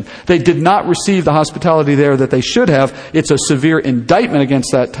reception. They did not receive the hospitality there that they should have. It's a severe indictment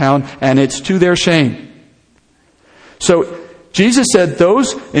against that town, and it's to their shame. So Jesus said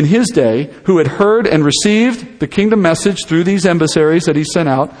those in his day who had heard and received the kingdom message through these emissaries that he sent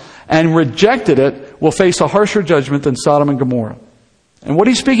out and rejected it will face a harsher judgment than Sodom and Gomorrah. And what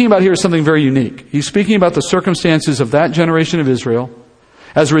he's speaking about here is something very unique. He's speaking about the circumstances of that generation of Israel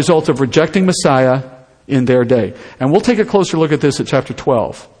as a result of rejecting Messiah in their day. And we'll take a closer look at this at chapter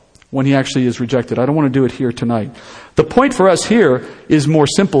 12, when he actually is rejected. I don't want to do it here tonight. The point for us here is more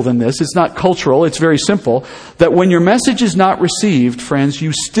simple than this. It's not cultural. It's very simple. That when your message is not received, friends,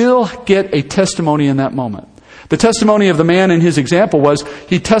 you still get a testimony in that moment. The testimony of the man in his example was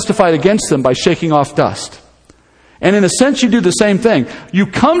he testified against them by shaking off dust. And in a sense, you do the same thing. You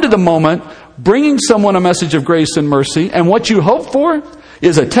come to the moment bringing someone a message of grace and mercy, and what you hope for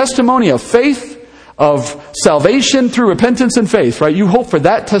is a testimony of faith, of salvation through repentance and faith, right? You hope for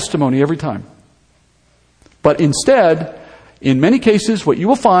that testimony every time. But instead, in many cases, what you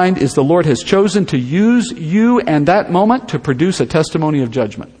will find is the Lord has chosen to use you and that moment to produce a testimony of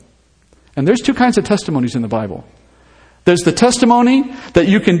judgment. And there's two kinds of testimonies in the Bible. There's the testimony that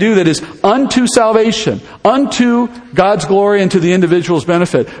you can do that is unto salvation, unto God's glory and to the individual's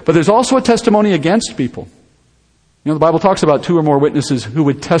benefit. But there's also a testimony against people. You know, the Bible talks about 2 or more witnesses who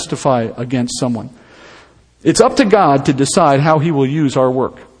would testify against someone. It's up to God to decide how he will use our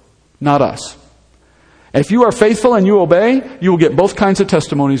work, not us. If you are faithful and you obey, you will get both kinds of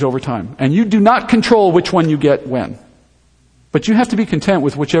testimonies over time. And you do not control which one you get when. But you have to be content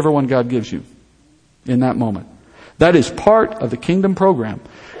with whichever one God gives you in that moment. That is part of the kingdom program.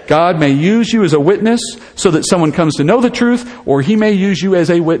 God may use you as a witness so that someone comes to know the truth, or he may use you as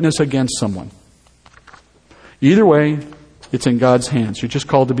a witness against someone. Either way, it's in God's hands. You're just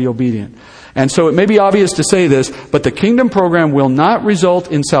called to be obedient. And so it may be obvious to say this, but the kingdom program will not result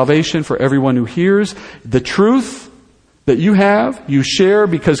in salvation for everyone who hears. The truth that you have, you share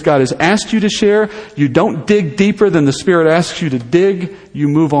because God has asked you to share. You don't dig deeper than the Spirit asks you to dig. You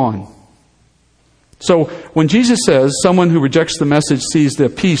move on. So when Jesus says someone who rejects the message sees the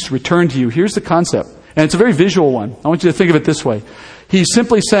peace return to you, here's the concept. And it's a very visual one. I want you to think of it this way. He's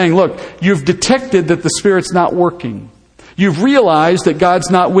simply saying, look, you've detected that the Spirit's not working. You've realized that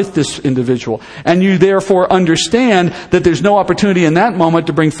God's not with this individual. And you therefore understand that there's no opportunity in that moment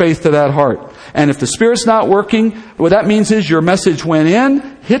to bring faith to that heart. And if the Spirit's not working, what that means is your message went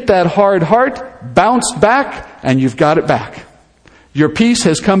in, hit that hard heart, bounced back, and you've got it back. Your peace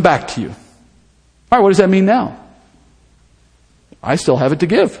has come back to you. All right, what does that mean now? I still have it to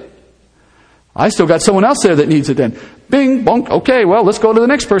give. I still got someone else there that needs it then. Bing, bonk, okay, well, let's go to the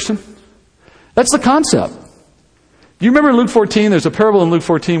next person. That's the concept. Do you remember in Luke 14, there's a parable in Luke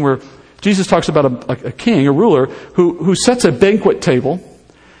 14 where Jesus talks about a king, a ruler, who sets a banquet table,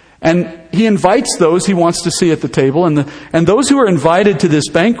 and he invites those he wants to see at the table, and those who are invited to this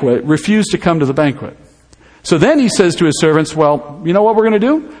banquet refuse to come to the banquet. So then he says to his servants, well, you know what we're going to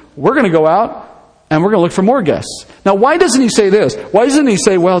do? We're going to go out and we're going to look for more guests. Now, why doesn't he say this? Why doesn't he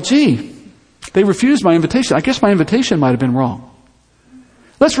say, well, gee, they refused my invitation. I guess my invitation might have been wrong.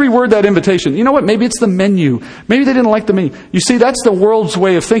 Let's reword that invitation. You know what? Maybe it's the menu. Maybe they didn't like the menu. You see, that's the world's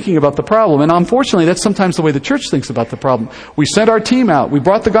way of thinking about the problem. And unfortunately, that's sometimes the way the church thinks about the problem. We sent our team out. We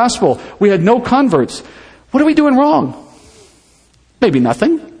brought the gospel. We had no converts. What are we doing wrong? Maybe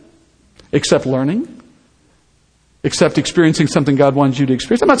nothing, except learning. except experiencing something God wants you to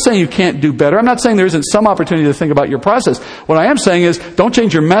experience. I'm not saying you can't do better. I'm not saying there isn't some opportunity to think about your process. What I am saying is, don't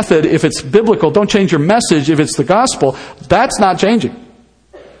change your method if it's biblical. Don't change your message if it's the gospel. That's not changing.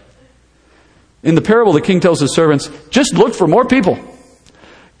 In the parable, the king tells his servants, just look for more people.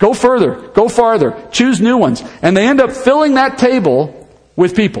 Go further. Go farther. Choose new ones. And they end up filling that table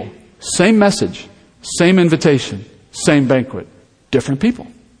with people. Same message. Same invitation. Same banquet. Different people.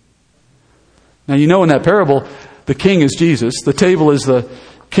 Now you know in that parable, the king is Jesus. The table is the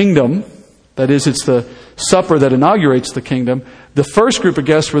kingdom. That is, it's the supper that inaugurates the kingdom. The first group of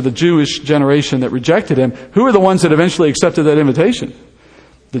guests were the Jewish generation that rejected him. Who are the ones that eventually accepted that invitation?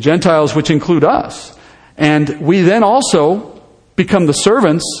 The Gentiles, which include us. And we then also become the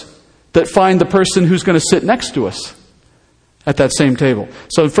servants that find the person who's going to sit next to us at that same table.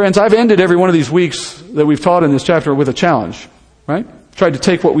 So friends, I've ended every one of these weeks that we've taught in this chapter with a challenge, right? Tried to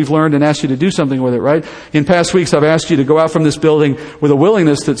take what we've learned and ask you to do something with it, right? In past weeks, I've asked you to go out from this building with a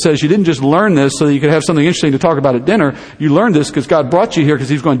willingness that says you didn't just learn this so that you could have something interesting to talk about at dinner. You learned this because God brought you here because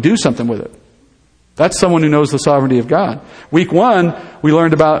He's going to do something with it. That's someone who knows the sovereignty of God. Week 1, we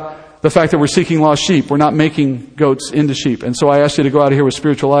learned about the fact that we're seeking lost sheep. We're not making goats into sheep. And so I asked you to go out of here with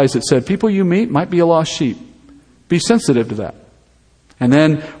spiritual eyes that said, people you meet might be a lost sheep. Be sensitive to that. And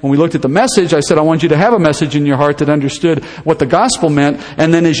then when we looked at the message, I said, I want you to have a message in your heart that understood what the gospel meant.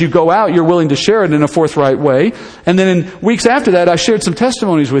 And then as you go out, you're willing to share it in a forthright way. And then in weeks after that, I shared some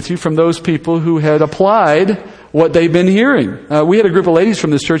testimonies with you from those people who had applied what they've been hearing. We had a group of ladies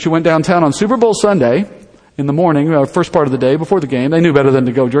from this church who went downtown on Super Bowl Sunday in the morning, first part of the day, before the game. They knew better than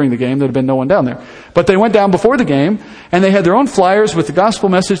to go during the game. There'd have been no one down there. But they went down before the game, and they had their own flyers with the gospel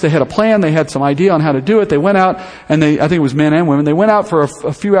message. They had a plan. They had some idea on how to do it. They went out, and I think it was men and women. They went out for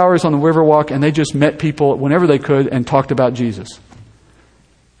a few hours on the Riverwalk, and they just met people whenever they could and talked about Jesus.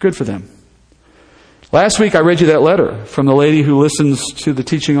 Good for them. Last week, I read you that letter from the lady who listens to the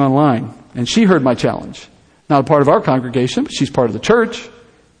teaching online, and she heard my challenge. Not a part of our congregation, but she's part of the church.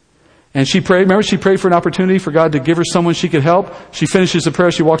 And she prayed. Remember, she prayed for an opportunity for God to give her someone she could help. She finishes the prayer.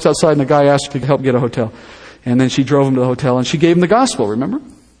 She walks outside, and the guy asked her to help get a hotel. And then she drove him to the hotel, and she gave him the gospel, remember?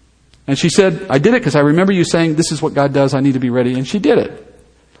 And she said, I did it because I remember you saying, this is what God does. I need to be ready. And she did it.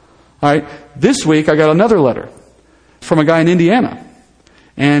 All right. This week, I got another letter from a guy in Indiana.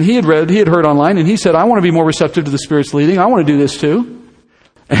 And he had heard online, and he said, I want to be more receptive to the Spirit's leading. I want to do this too.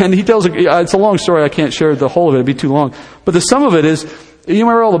 And he tells, it's a long story. I can't share the whole of it. It'd be too long. But the sum of it is, you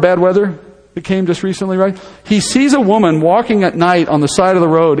remember all the bad weather that came just recently, right? He sees a woman walking at night on the side of the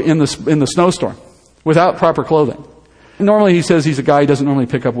road in the snowstorm without proper clothing. Normally he says he's a guy, he doesn't normally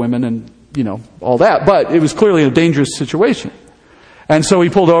pick up women and, all that. But it was clearly a dangerous situation. And so he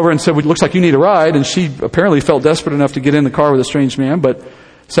pulled over and said, well, it looks like you need a ride. And she apparently felt desperate enough to get in the car with a strange man, but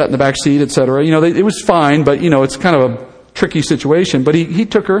sat in the back seat, etc. It was fine, but, it's kind of a tricky situation. But he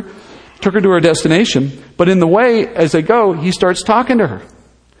took her to her destination. But in the way, as they go, he starts talking to her.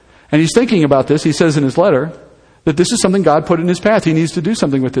 And he's thinking about this. He says in his letter that this is something God put in his path. He needs to do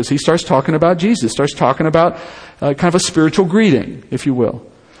something with this. He starts talking about Jesus, starts talking about kind of a spiritual greeting, if you will.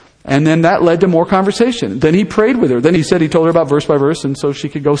 And then that led to more conversation. Then he prayed with her. Then he said he told her about verse by verse, and so she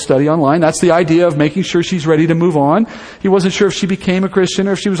could go study online. That's the idea of making sure she's ready to move on. He wasn't sure if she became a Christian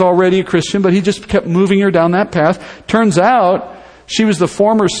or if she was already a Christian, but he just kept moving her down that path. Turns out she was the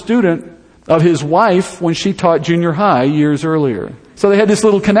former student of his wife when she taught junior high years earlier. So they had this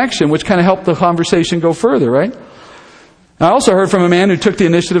little connection, which kind of helped the conversation go further, right? I also heard from a man who took the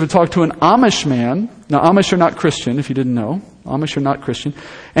initiative to talk to an Amish man. Now, Amish are not Christian, if you didn't know. Amish are not Christian.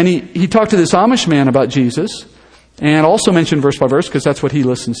 And he talked to this Amish man about Jesus, and also mentioned verse by verse, because that's what he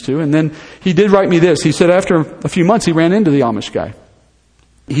listens to. And then he did write me this. He said after a few months, he ran into the Amish guy.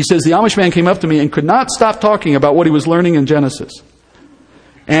 He says, the Amish man came up to me and could not stop talking about what he was learning in Genesis.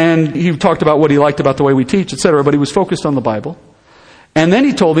 And he talked about what he liked about the way we teach, etc., but he was focused on the Bible. And then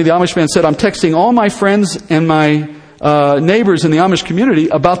he told me, the Amish man said, I'm texting all my friends and my neighbors in the Amish community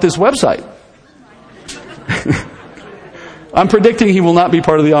about this website. I'm predicting he will not be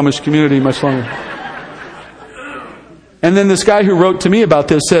part of the Amish community much longer. And then this guy who wrote to me about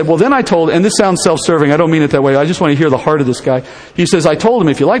this said, well, then I told, and this sounds self-serving, I don't mean it that way, I just want to hear the heart of this guy. He says, I told him,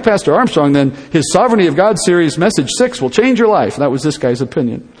 if you like Pastor Armstrong, then his Sovereignty of God series, message 6, will change your life. That was this guy's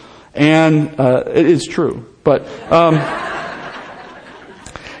opinion. And it is true. But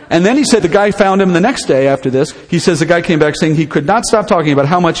and then he said the guy found him the next day after this. He says the guy came back saying he could not stop talking about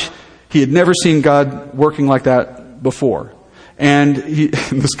how much he had never seen God working like that before. And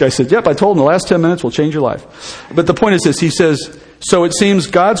this guy said, yep, I told him the last 10 minutes will change your life. But the point is this, he says, so it seems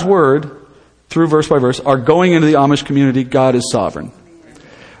God's word, through verse by verse, are going into the Amish community. God is sovereign.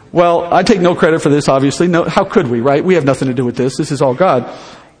 Well, I take no credit for this, obviously. No, how could we, right? We have nothing to do with this. This is all God.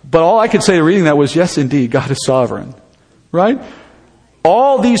 But all I could say reading that was, yes, indeed, God is sovereign. Right?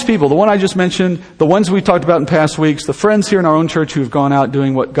 All these people, the one I just mentioned, the ones we talked about in past weeks, the friends here in our own church who have gone out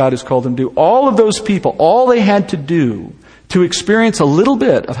doing what God has called them to do, all of those people, all they had to do to experience a little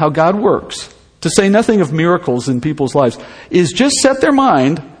bit of how God works, to say nothing of miracles in people's lives, is just set their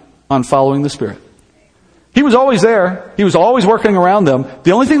mind on following the Spirit. He was always there. He was always working around them.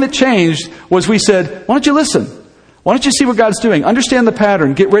 The only thing that changed was we said, why don't you listen? Why don't you see what God's doing? Understand the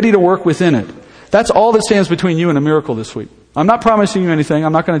pattern. Get ready to work within it. That's all that stands between you and a miracle this week. I'm not promising you anything.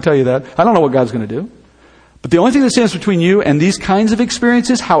 I'm not going to tell you that. I don't know what God's going to do. But the only thing that stands between you and these kinds of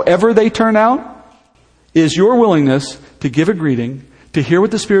experiences, however they turn out, is your willingness to give a greeting, to hear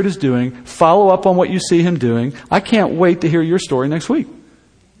what the Spirit is doing, follow up on what you see Him doing. I can't wait to hear your story next week.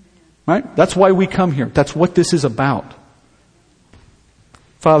 Right? That's why we come here. That's what this is about.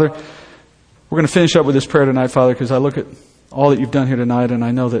 Father, we're going to finish up with this prayer tonight, Father, because I look at all that you've done here tonight, and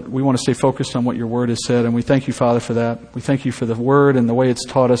I know that we want to stay focused on what your Word has said, and we thank you, Father, for that. We thank you for the Word and the way it's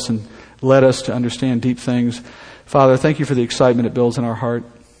taught us and led us to understand deep things. Father, thank you for the excitement it builds in our heart.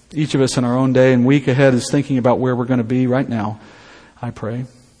 Each of us in our own day and week ahead is thinking about where we're going to be right now, I pray.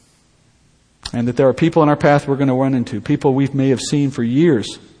 And that there are people in our path we're going to run into, people we may have seen for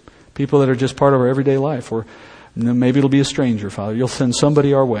years, people that are just part of our everyday life, or maybe it'll be a stranger, Father. You'll send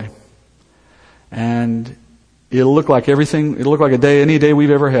somebody our way. And it'll look like a day, any day we've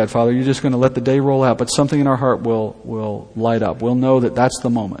ever had, Father. You're just going to let the day roll out, but something in our heart will light up. We'll know that that's the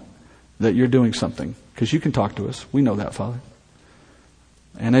moment that you're doing something, because you can talk to us. We know that, Father.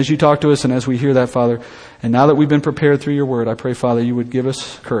 And as you talk to us and as we hear that, Father, and now that we've been prepared through your Word, I pray, Father, you would give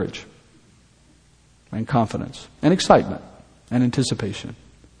us courage and confidence and excitement and anticipation.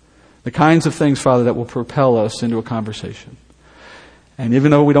 The kinds of things, Father, that will propel us into a conversation. And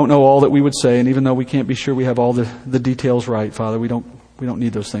even though we don't know all that we would say, and even though we can't be sure we have all the details right, Father, we don't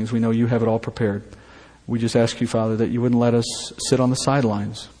need those things. We know you have it all prepared. We just ask you, Father, that you wouldn't let us sit on the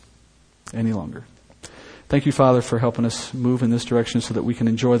sidelines any longer. Thank you, Father, for helping us move in this direction so that we can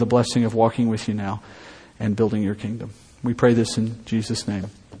enjoy the blessing of walking with you now and building your kingdom. We pray this in Jesus' name.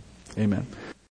 Amen.